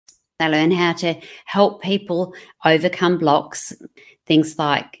They learn how to help people overcome blocks, things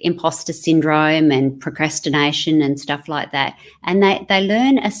like imposter syndrome and procrastination and stuff like that. And they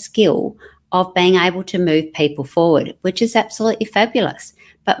learn a skill of being able to move people forward, which is absolutely fabulous.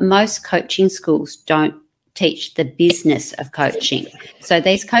 But most coaching schools don't teach the business of coaching. So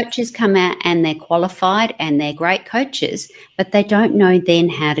these coaches come out and they're qualified and they're great coaches, but they don't know then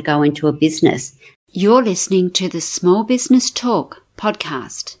how to go into a business. You're listening to the Small Business Talk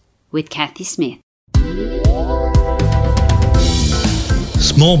podcast with Kathy Smith.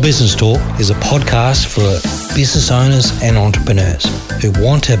 Small Business Talk is a podcast for business owners and entrepreneurs who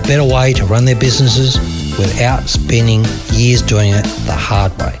want a better way to run their businesses without spending years doing it the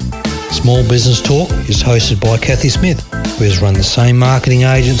hard way. Small Business Talk is hosted by Kathy Smith, who has run the same marketing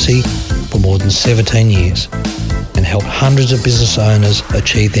agency for more than 17 years and helped hundreds of business owners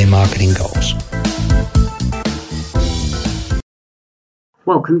achieve their marketing goals.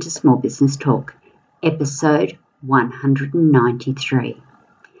 Welcome to Small Business Talk, episode 193.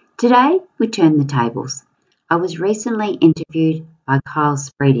 Today, we turn the tables. I was recently interviewed by Kyle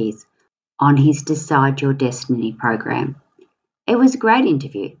Spreadies on his Decide Your Destiny program. It was a great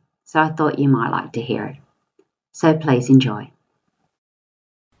interview, so I thought you might like to hear it. So please enjoy.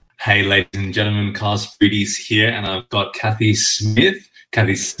 Hey, ladies and gentlemen, Kyle Spreadies here, and I've got Kathy Smith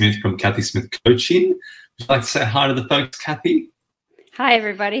from Kathy Smith Coaching. Would you like to say hi to the folks, Kathy? Hi,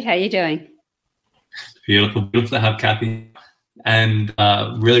 everybody. How are you doing? Beautiful to have Kathy. And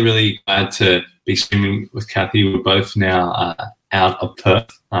really glad to be streaming with Kathy. We're both now out of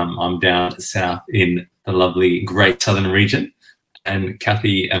Perth. I'm down south in the lovely Great Southern region. And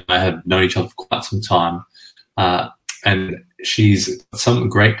Kathy and I have known each other for quite some time. And she's got some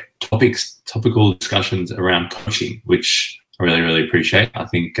great topical discussions around coaching, which I really appreciate. I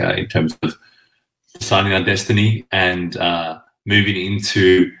think in terms of deciding our destiny and moving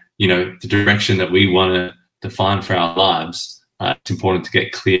into, the direction that we want to define for our lives, it's important to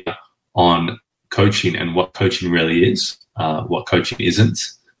get clear on coaching and what coaching really is, what coaching isn't,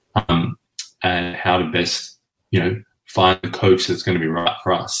 and how to best, find the coach that's going to be right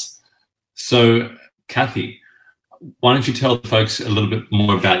for us. So, Kathy, why don't you tell the folks a little bit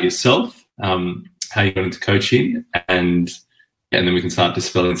more about yourself, how you got into coaching, and then we can start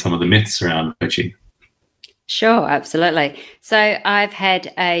dispelling some of the myths around coaching. Sure, absolutely. So I've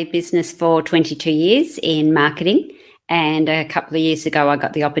had a business for 22 years in marketing, and a couple of years ago I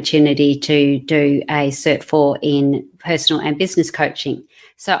got the opportunity to do a Cert 4 in personal and business coaching.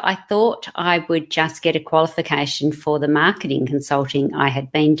 So I thought I would just get a qualification for the marketing consulting I had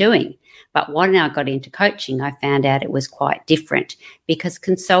been doing. But when I got into coaching, I found out it was quite different, because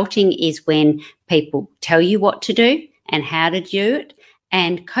consulting is when people tell you what to do and how to do it.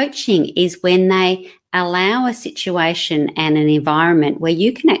 And coaching is when they allow a situation and an environment where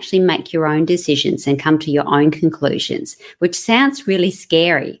you can actually make your own decisions and come to your own conclusions, which sounds really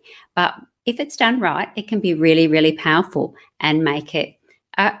scary. But if it's done right, it can be really powerful and make it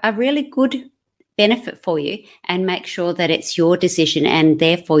a really good benefit for you, and make sure that it's your decision, and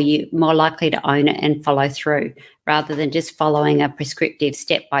therefore you're more likely to own it and follow through, rather than just following a prescriptive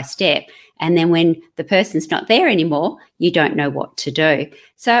step by step. And then when the person's not there anymore, you don't know what to do.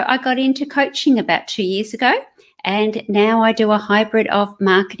 So I got into coaching about 2 years ago, and now I do a hybrid of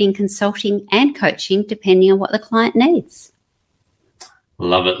marketing, consulting and coaching, depending on what the client needs.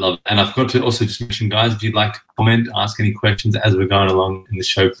 Love it. And I've got to also just mention, guys, if you'd like to comment, ask any questions as we're going along in the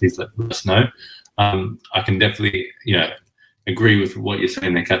show, please let us know. I can definitely, agree with what you're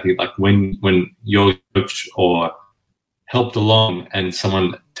saying there, Kathy. Like when you're coached or helped along, and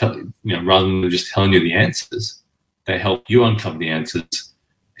someone rather than just telling you the answers, they help you uncover the answers.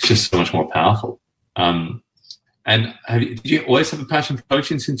 It's just so much more powerful. And did you always have a passion for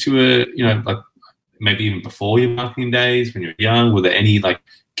coaching since you were, like maybe even before your marketing days when you were young? Were there any like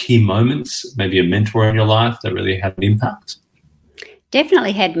key moments, maybe a mentor in your life that really had an impact?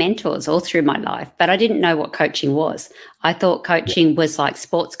 Definitely had mentors all through my life, but I didn't know what coaching was. I thought coaching was like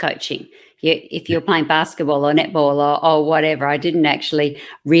sports coaching. If you're playing basketball or netball or whatever, I didn't actually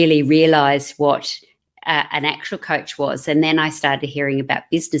really realize what an actual coach was. And then I started hearing about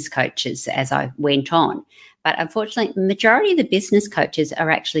business coaches as I went on. But unfortunately, the majority of the business coaches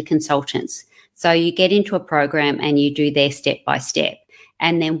are actually consultants. So you get into a program and you do their step by step.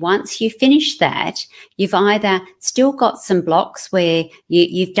 And then once you finish that, you've either still got some blocks where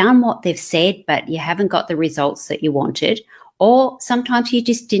you've done what they've said, but you haven't got the results that you wanted, or sometimes you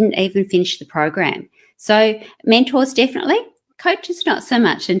just didn't even finish the program. So mentors definitely, coaches not so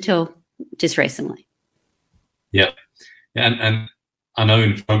much until just recently. Yeah. And I know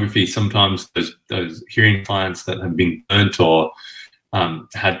in photography, sometimes those hearing clients that have been burnt or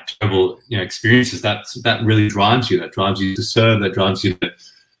had terrible experiences, that really drives you. That drives you to serve. That drives you to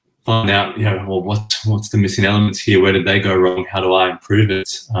find out, well, what's the missing elements here? Where did they go wrong? How do I improve it?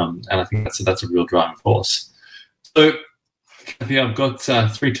 And I think that's a real driving force. So, Kathy, I've got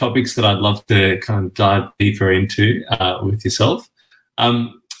 3 topics that I'd love to kind of dive deeper into with yourself.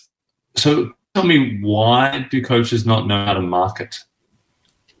 So tell me, why do coaches not know how to market?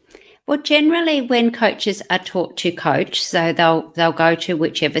 Well, generally when coaches are taught to coach, so they'll go to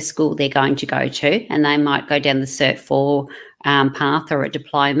whichever school they're going to go to, and they might go down the Cert 4 path or a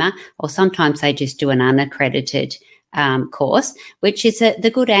diploma, or sometimes they just do an unaccredited course, which is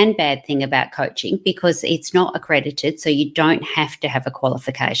the good and bad thing about coaching, because it's not accredited, so you don't have to have a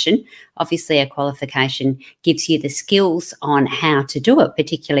qualification. Obviously, a qualification gives you the skills on how to do it,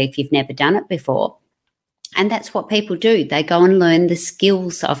 particularly if you've never done it before. And that's what people do. They go and learn the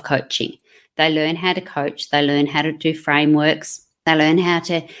skills of coaching. They learn how to coach. They learn how to do frameworks. They learn how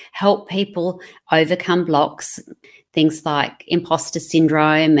to help people overcome blocks, things like imposter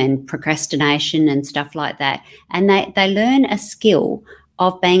syndrome and procrastination and stuff like that. And they learn a skill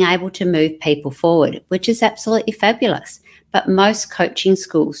of being able to move people forward, which is absolutely fabulous. But most coaching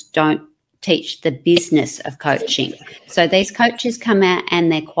schools don't teach the business of coaching. So these coaches come out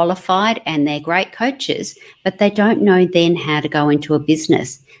and they're qualified and they're great coaches, but they don't know then how to go into a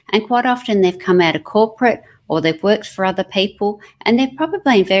business. And quite often they've come out of corporate or they've worked for other people and they've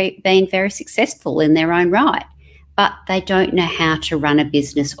probably been very successful in their own right, but they don't know how to run a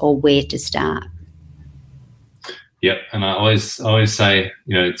business or where to start. Yep, and I always say,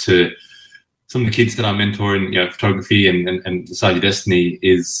 to some of the kids that I mentor in photography and Decide Your Destiny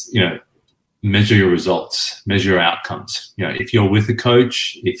is, measure your results, measure your outcomes. If you're with a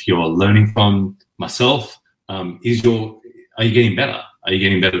coach, if you're learning from myself, are you getting better? Are you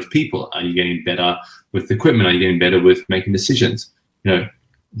getting better with people? Are you getting better with equipment? Are you getting better with making decisions?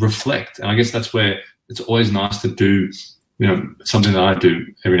 Reflect. And I guess that's where it's always nice to do, something that I do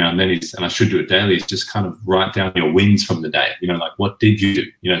every now and then is, and I should do it daily, is just kind of write down your wins from the day. Like, what did you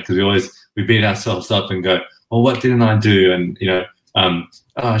do? Because we beat ourselves up and go, well, what didn't I do? And,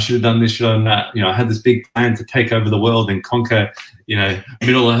 I should have done this, should have done that. I had this big plan to take over the world and conquer,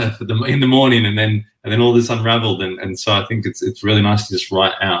 Middle Earth in the morning, and then all this unraveled. And so I think it's really nice to just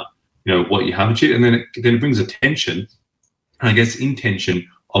write out, what you have achieved, and then it brings attention, and I guess intention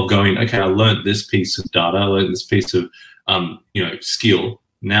of going, okay, I learned this piece of data, I learned this piece of skill.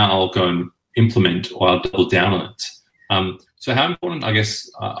 Now I'll go and implement, or I'll double down on it. So how important, I guess,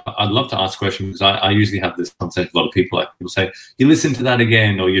 I'd love to ask questions, because I usually have this concept, a lot of people say, you listen to that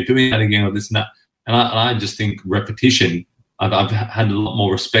again, or you're doing that again, or this and that. And I just think repetition, I've had a lot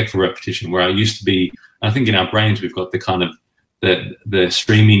more respect for repetition, where I used to be, I think in our brains, we've got the kind of the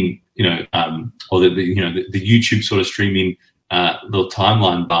streaming, or the YouTube sort of streaming little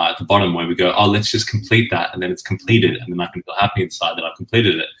timeline bar at the bottom, where we go, oh, let's just complete that. And then it's completed. And then I can feel happy inside that I've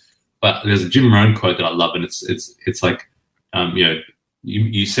completed it. But there's a Jim Rohn quote that I love, and it's like,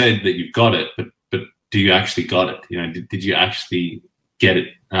 you said that you've got it, but do you actually got it? Did you actually get it?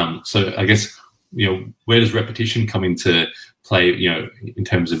 So I guess, where does repetition come into play, in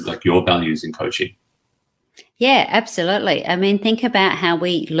terms of like your values in coaching? Yeah, absolutely. I mean, think about how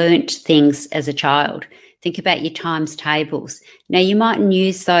we learnt things as a child. Think about your times tables. Now, you mightn't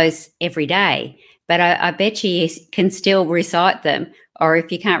use those every day, but I bet you can still recite them. Or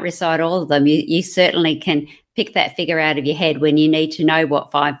if you can't recite all of them, you certainly can pick that figure out of your head when you need to know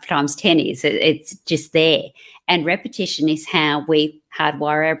what 5 times 10 is. It's just there. And repetition is how we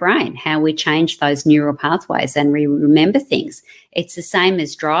hardwire our brain, how we change those neural pathways and we remember things. It's the same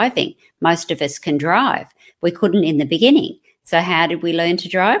as driving. Most of us can drive. We couldn't in the beginning. So how did we learn to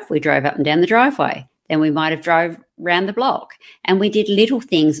drive? We drove up and down the driveway. Then we might have drove around the block. And we did little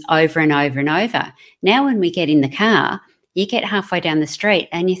things over and over and over. Now when we get in the car, you get halfway down the street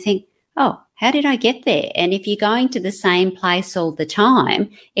and you think, oh, how did I get there? And if you're going to the same place all the time,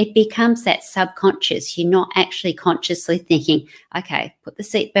 it becomes that subconscious. You're not actually consciously thinking, okay, put the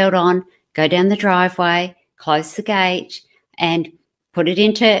seatbelt on, go down the driveway, close the gate, and put it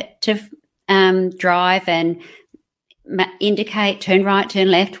into drive and indicate, turn right,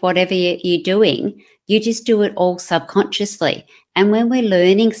 turn left, whatever you're doing. You just do it all subconsciously. And when we're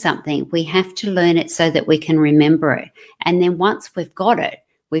learning something, we have to learn it so that we can remember it. And then once we've got it,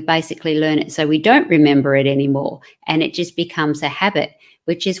 we basically learn it so we don't remember it anymore. And it just becomes a habit,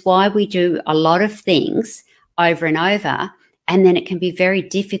 which is why we do a lot of things over and over. And then it can be very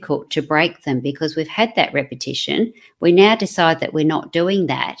difficult to break them because we've had that repetition. We now decide that we're not doing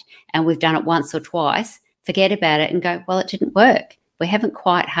that and we've done it once or twice, forget about it and go, well, it didn't work. We haven't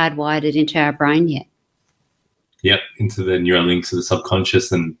quite hardwired it into our brain yet. into the neural links of the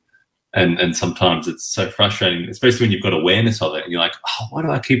subconscious, and sometimes it's so frustrating, especially when you've got awareness of it, and you're like, oh, why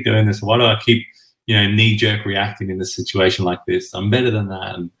do I keep doing this? Why do I keep knee-jerk reacting in this situation like this? I'm better than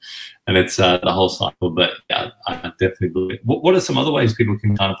that, and it's the whole cycle. But yeah, I definitely believe. What are some other ways people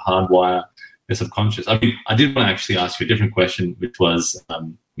can kind of hardwire their subconscious? I mean, I did want to actually ask you a different question, which was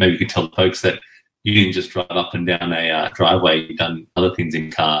maybe you could tell the folks that you didn't just drive up and down a driveway, you've done other things in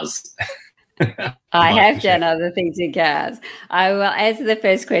cars. I have done other things in cars. I will answer the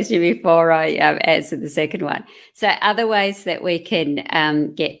first question before I answer the second one. So other ways that we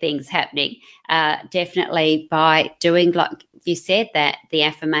can get things happening, definitely by doing, like you said, that the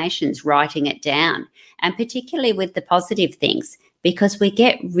affirmations, writing it down, and particularly with the positive things, because we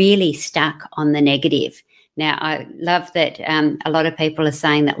get really stuck on the negative. Now, I love that a lot of people are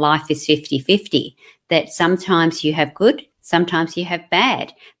saying that life is 50-50, that sometimes you have good, sometimes you have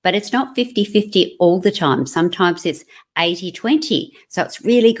bad, but it's not 50-50 all the time. Sometimes it's 80-20. So it's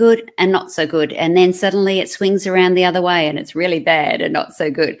really good and not so good. And then suddenly it swings around the other way and it's really bad and not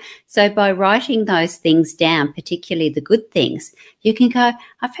so good. So by writing those things down, particularly the good things, you can go,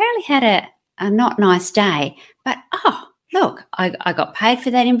 I've really had a not nice day, but look, I got paid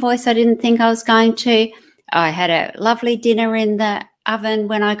for that invoice I didn't think I was going to. I had a lovely dinner in the oven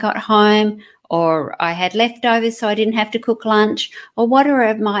when I got home, or I had leftovers so I didn't have to cook lunch, or whatever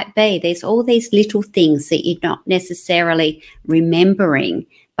it might be. There's all these little things that you're not necessarily remembering.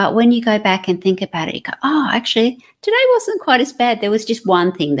 But when you go back and think about it, you go, actually, today wasn't quite as bad. There was just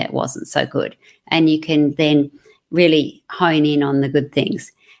one thing that wasn't so good. And you can then really hone in on the good things.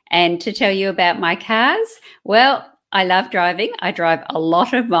 And to tell you about my cars, well, I love driving. I drive a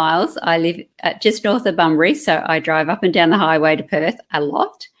lot of miles. I live just north of Bunbury, so I drive up and down the highway to Perth a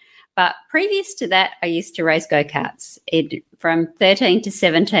lot. But previous to that, I used to race go-karts. From 13 to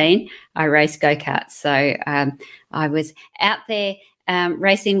 17, I raced go-karts. So I was out there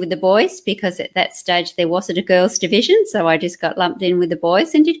racing with the boys, because at that stage there wasn't a girls' division, so I just got lumped in with the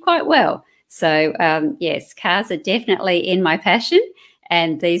boys and did quite well. So, yes, cars are definitely in my passion.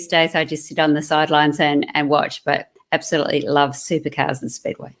 And these days I just sit on the sidelines and watch, but absolutely love supercars and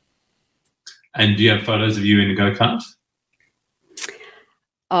speedway. And do you have photos of you in a go-kart?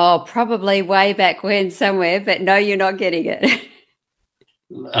 Oh, probably way back when somewhere, but no, you're not getting it.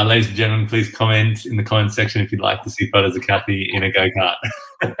 Ladies and gentlemen, please comment in the comment section if you'd like to see photos of Kathy in a go-kart.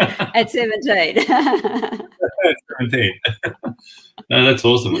 At 17. At 17. No, that's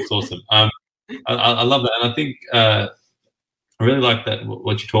awesome. That's awesome. I love that. And I think I really like that,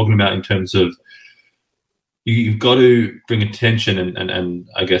 what you're talking about in terms of you've got to bring attention and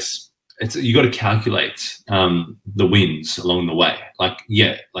I guess you got to calculate the wins along the way. Like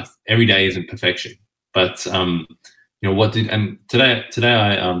every day isn't perfection, but today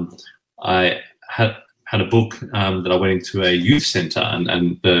I had a book that I went into a youth center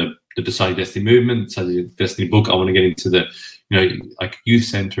and the Deciding Destiny movement, Deciding Destiny book. I want to get into the like youth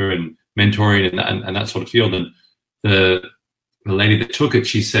center and mentoring and that sort of field. And the lady that took it,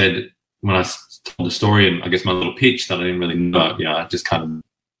 she said, when I told the story and I guess my little pitch that I didn't really know, I just kind of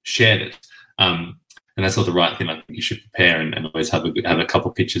shared it. And that's not the right thing. I think you should prepare and always have a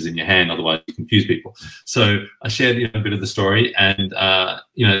couple of pictures in your hand, otherwise you confuse people. So I shared a bit of the story, and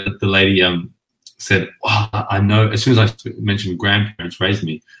the lady said, I know, as soon as I mentioned grandparents raised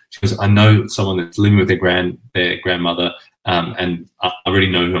me, she goes, I know someone that's living with their grandmother, and I already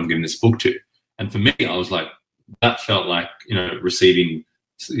know who I'm giving this book to. And for me, I was like, that felt like receiving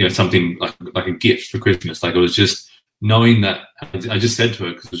something like a gift for Christmas. Like it was just knowing that. I just said to her,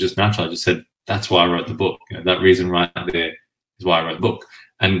 because it was just natural, I just said, that's why I wrote the book. That reason right there is why I wrote the book.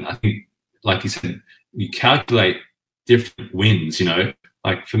 And I think, like you said, you calculate different wins.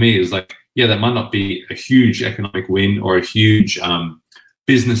 Like for me, it was like, that might not be a huge economic win or a huge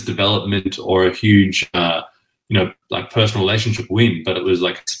business development or a huge like personal relationship win, but it was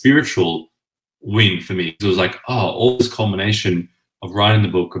like a spiritual win for me. It was like, all this culmination of writing the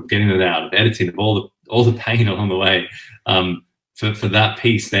book, of getting it out, of editing, of all the pain along the way, for that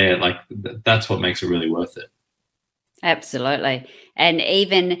piece there, like that's what makes it really worth it. Absolutely. And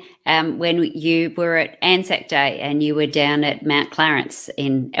even when you were at Anzac Day and you were down at Mount Clarence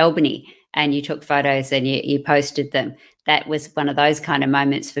in Albany and you took photos and you posted them, that was one of those kind of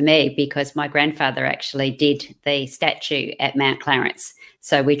moments for me, because my grandfather actually did the statue at Mount Clarence.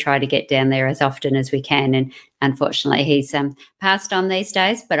 So we try to get down there as often as we can. And unfortunately, he's passed on these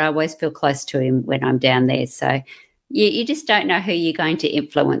days, but I always feel close to him when I'm down there. So you just don't know who you're going to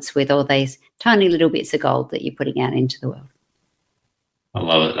influence with all these tiny little bits of gold that you're putting out into the world. I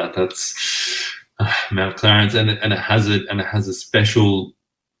love it. That's Mount Clarence, and it has a special,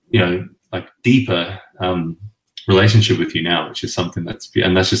 like deeper relationship with you now, which is something that's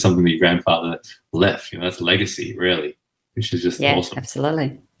just something that your grandfather left. That's a legacy, really, which is just awesome.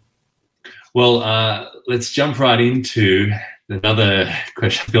 Absolutely. Well, let's jump right into another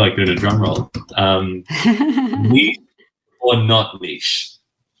question. I feel like doing a drum roll. Niche or not niche?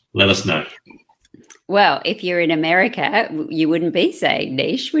 Let us know. Well, if you're in America, you wouldn't be saying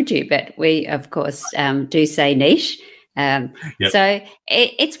niche, would you? But we, of course, do say niche. Yep. So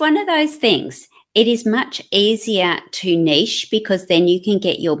it's one of those things. It is much easier to niche because then you can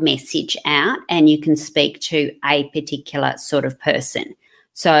get your message out and you can speak to a particular sort of person.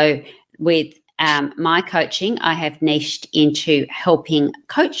 So with my coaching, I have niched into helping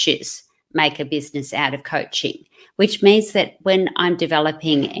coaches make a business out of coaching, which means that when I'm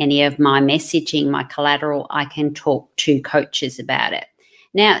developing any of my messaging, my collateral, I can talk to coaches about it.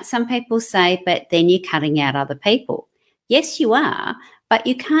 Now, some people say, but then you're cutting out other people. Yes, you are, but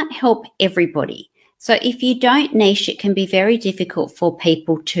you can't help everybody. So if you don't niche, it can be very difficult for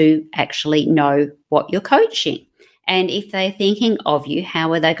people to actually know what you're coaching. And if they're thinking of you,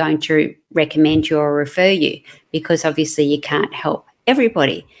 how are they going to recommend you or refer you? Because obviously you can't help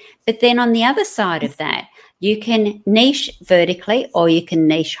everybody. But then on the other side of that, you can niche vertically or you can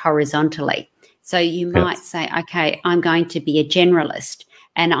niche horizontally. So you might say, okay, I'm going to be a generalist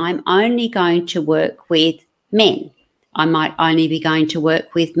and I'm only going to work with men. I might only be going to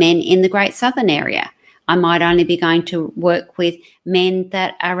work with men in the Great Southern area. I might only be going to work with men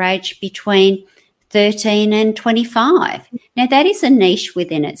that are aged between 13 and 25. Now, that is a niche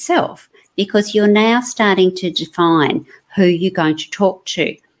within itself because you're now starting to define who you're going to talk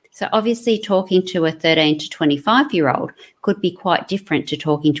to. So obviously talking to a 13 to 25-year-old could be quite different to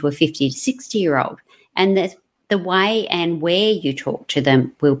talking to a 50 to 60-year-old. And the way and where you talk to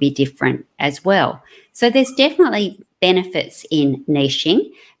them will be different as well. So there's definitely benefits in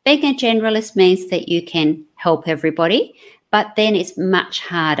niching. Being a generalist means that you can help everybody, but then it's much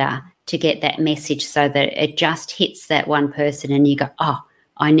harder to get that message so that it just hits that one person and you go, oh,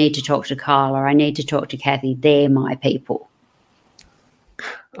 I need to talk to Kyle or I need to talk to Kathy. They're my people.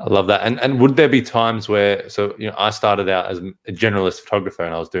 I love that. And would there be times where, I started out as a generalist photographer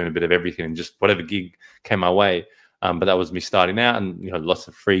and I was doing a bit of everything and just whatever gig came my way. But that was me starting out and, lots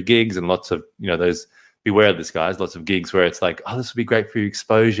of free gigs and lots of, those, beware of this, guys, lots of gigs where it's like, oh, this would be great for your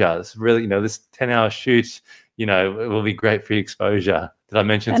exposure. This is really, this 10-hour shoot, it will be great for your exposure. Did I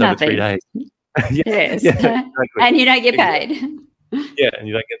mention it's over 3 days? Yes. Yeah, exactly. And you don't get paid. Yeah, and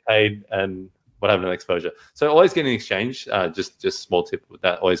you don't get paid and what happened to exposure. So always getting exchange, just small tip with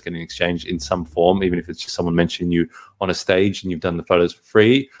that, always getting exchange in some form, even if it's just someone mentioning you on a stage and you've done the photos for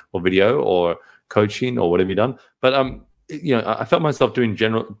free or video or coaching or whatever you've done. But, I felt myself being a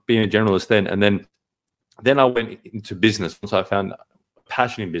generalist then. And then I went into business. So I found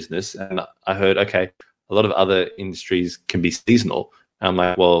passion in business and I heard, okay, a lot of other industries can be seasonal. And I'm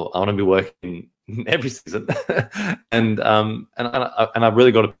like, well, I want to be working every season. and I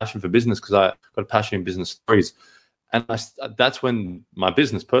really got a passion for business because I got a passion in business stories. And that's when my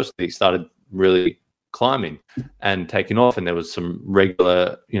business personally started really climbing and taking off. And there was some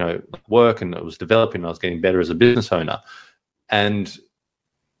regular, work and it was developing. I was getting better as a business owner. And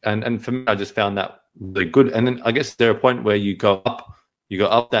for me, I just found that really good. And then I guess there's a point where you go up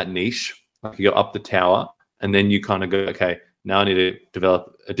that niche, like you go up the tower, and then you kind of go, okay, now I need to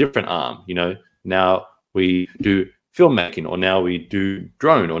develop a different arm. Now we do filmmaking, or now we do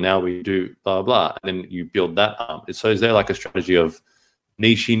drone, or now we do blah blah. And then you build that arm. So is there like a strategy of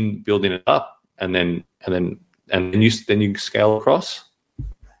niching, building it up, and then you scale across?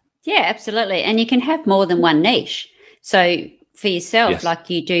 Yeah, absolutely. And you can have more than one niche. So for yourself, Yes. like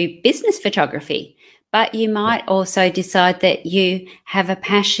you do business photography, but you might also decide that you have a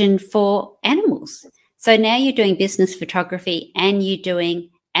passion for animals. So now you're doing business photography and you're doing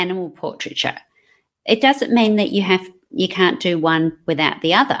animal portraiture. It doesn't mean that you can't do one without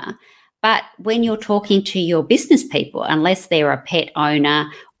the other. But when you're talking to your business people, unless they're a pet owner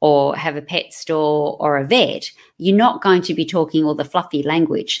or have a pet store or a vet, you're not going to be talking all the fluffy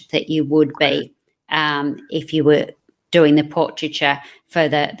language that you would be if you were doing the portraiture for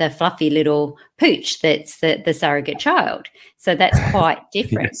the fluffy little pooch that's the surrogate child. So that's quite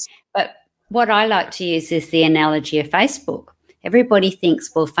different. Yes. But what I like to use is the analogy of Facebook. Everybody thinks,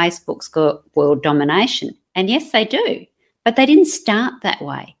 well, Facebook's got world domination. And yes, they do. But they didn't start that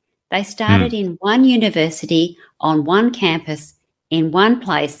way. They started in one university, on one campus, in one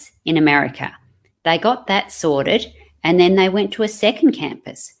place in America. They got that sorted, and then they went to a second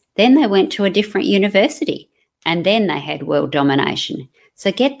campus. Then they went to a different university, and then they had world domination.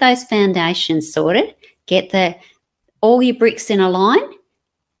 So get those foundations sorted, get all your bricks in a line,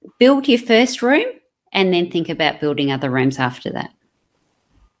 build your first room, and then think about building other rooms after that.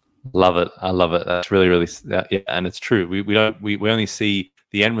 Love it. I love it. That's really, really, yeah. And it's true. We only see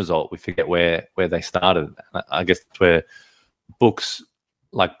the end result. We forget where they started. I guess that's where books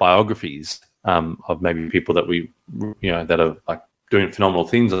like biographies of maybe people that that are like doing phenomenal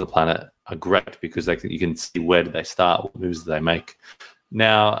things on the planet are great, because you can see where did they start, what moves did they make.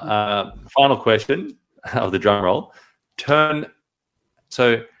 Now, final question of the drum roll.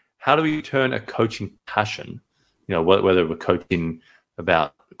 So how do we turn a coaching passion, whether we're coaching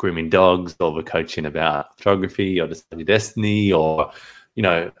about grooming dogs, or we're coaching about photography, or Decide Your Destiny, or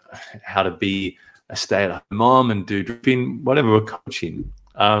how to be a stay-at-home mom and do dripping, whatever we're coaching.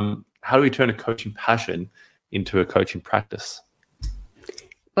 How do we turn a coaching passion into a coaching practice?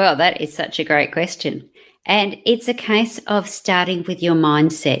 Well, that is such a great question. And it's a case of starting with your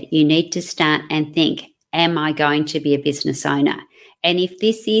mindset. You need to start and think, am I going to be a business owner? And if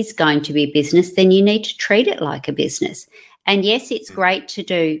this is going to be a business, then you need to treat it like a business. And yes, it's great to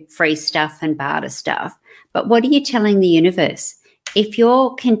do free stuff and barter stuff, but what are you telling the universe? If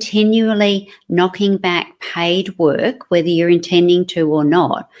you're continually knocking back paid work, whether you're intending to or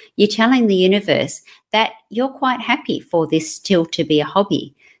not, you're telling the universe that you're quite happy for this still to be a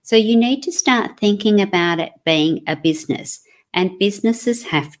hobby. So you need to start thinking about it being a business, and businesses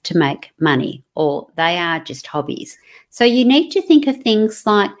have to make money, or they are just hobbies. So you need to think of things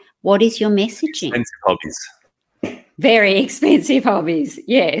like, what is your messaging? Expensive hobbies. Very expensive hobbies,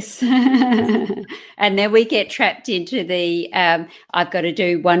 yes. And then we get trapped into the, I've got to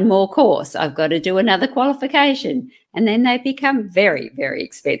do one more course, I've got to do another qualification, and then they become very, very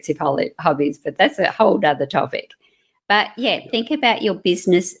expensive hobbies, but that's a whole other topic. But yeah, think about your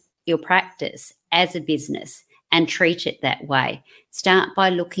business, your practice as a business, and treat it that way. Start by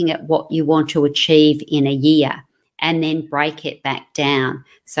looking at what you want to achieve in a year, and then break it back down.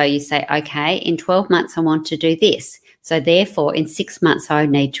 So you say, okay, in 12 months, I want to do this. So therefore, in 6 months, I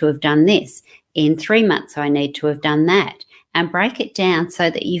need to have done this. In 3 months, I need to have done that. And break it down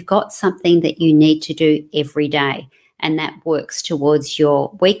so that you've got something that you need to do every day. And that works towards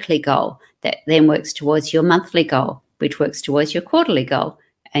your weekly goal. That then works towards your monthly goal, which works towards your quarterly goal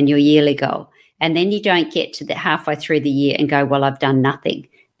and your yearly goal. And then you don't get to the halfway through the year and go, well, I've done nothing,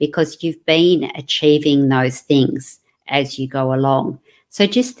 because you've been achieving those things as you go along. So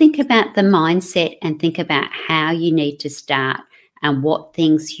just think about the mindset and think about how you need to start and what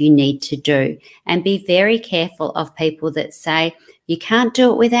things you need to do. And be very careful of people that say, you can't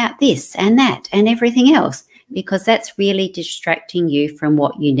do it without this and that and everything else, because that's really distracting you from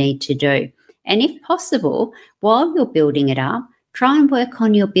what you need to do. And if possible, while you're building it up, try and work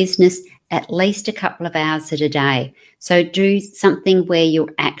on your business at least a couple of hours at a day. So do something where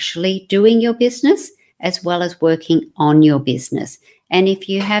you're actually doing your business as well as working on your business. And if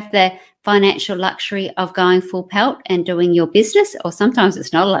you have the financial luxury of going full pelt and doing your business, or sometimes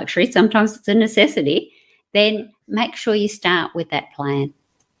it's not a luxury, sometimes it's a necessity, then make sure you start with that plan.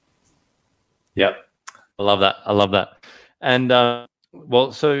 Yep. I love that. And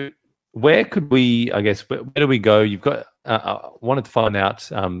so where could we, I guess, where do we go? You've got, I wanted to find out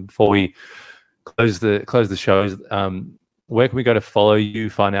before we close the shows, where can we go to follow you,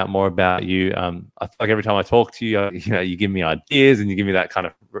 find out more about you? I feel like every time I talk to you, you give me ideas, and you give me that kind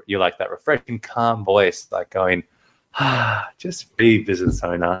of, you like that refreshing, calm voice, like going, just be business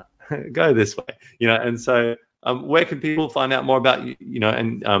owner, go this way, And so, where can people find out more about you,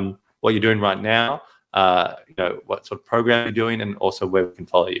 and what you're doing right now? What sort of program you're doing, and also where we can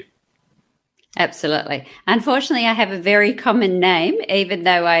follow you. Absolutely. Unfortunately, I have a very common name, even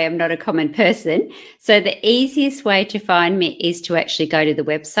though I am not a common person. So the easiest way to find me is to actually go to the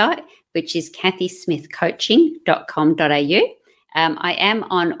website, which is kathysmithcoaching.com.au. I am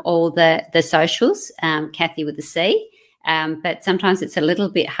on all the socials, Kathy with a C, but sometimes it's a little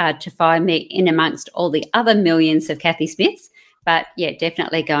bit hard to find me in amongst all the other millions of Kathy Smiths. But yeah,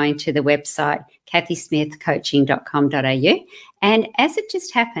 definitely going to the website, kathysmithcoaching.com.au. And as it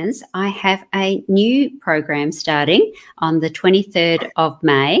just happens, I have a new program starting on the 23rd of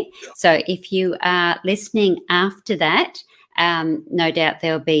May. So if you are listening after that, no doubt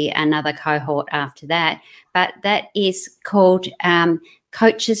there'll be another cohort after that. But that is called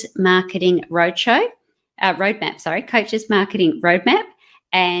Coaches Marketing Roadmap. Coaches Marketing Roadmap.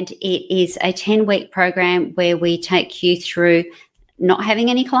 And it is a 10-week program where we take you through not having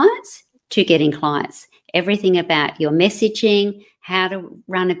any clients to getting clients. Everything about your messaging, how to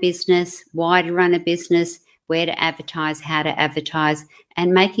run a business, why to run a business, where to advertise, how to advertise,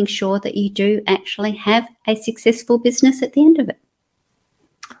 and making sure that you do actually have a successful business at the end of it.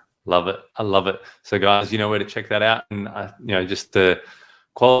 Love it. I love it. So guys, you know where to check that out. And, just to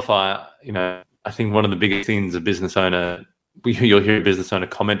qualify, I think one of the biggest things a business owner, you'll hear a business owner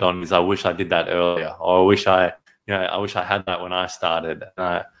comment on is, I wish I did that earlier, or I wish I had that when I started.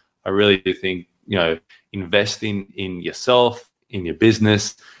 And I really do think, investing in yourself, in your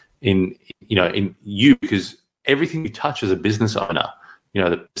business, in you, because everything you touch as a business owner,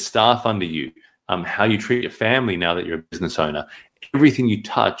 the staff under you, how you treat your family now that you're a business owner, everything you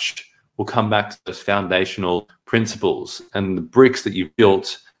touch will come back to those foundational principles and the bricks that you've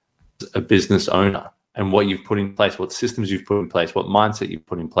built as a business owner, and what you've put in place, what systems you've put in place, what mindset you've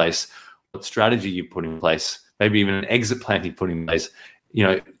put in place, what strategy you've put in place, maybe even an exit plan you've put in place.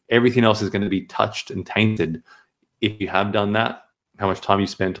 Everything else is going to be touched and tainted if you have done that, how much time you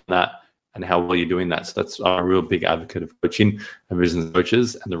spent on that, and how well you're doing that. So that's I'm a real big advocate of coaching and business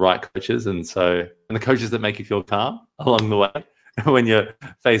coaches, and the right coaches, and the coaches that make you feel calm along the way when you're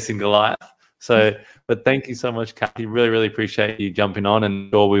facing Goliath. So, but thank you so much, Kathy. Really, really appreciate you jumping on,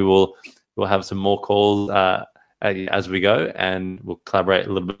 and sure we'll have some more calls as we go, and we'll collaborate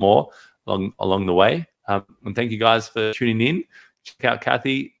a little bit more along the way. And thank you guys for tuning in. Check out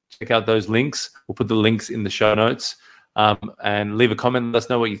Kathy. Check out those links. We'll put the links in the show notes. And leave a comment. Let us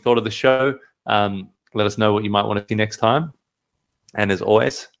know what you thought of the show. Let us know what you might want to see next time. And as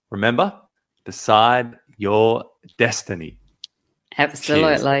always, remember, decide your destiny.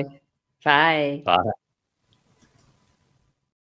 Absolutely. Cheers. Bye. Bye.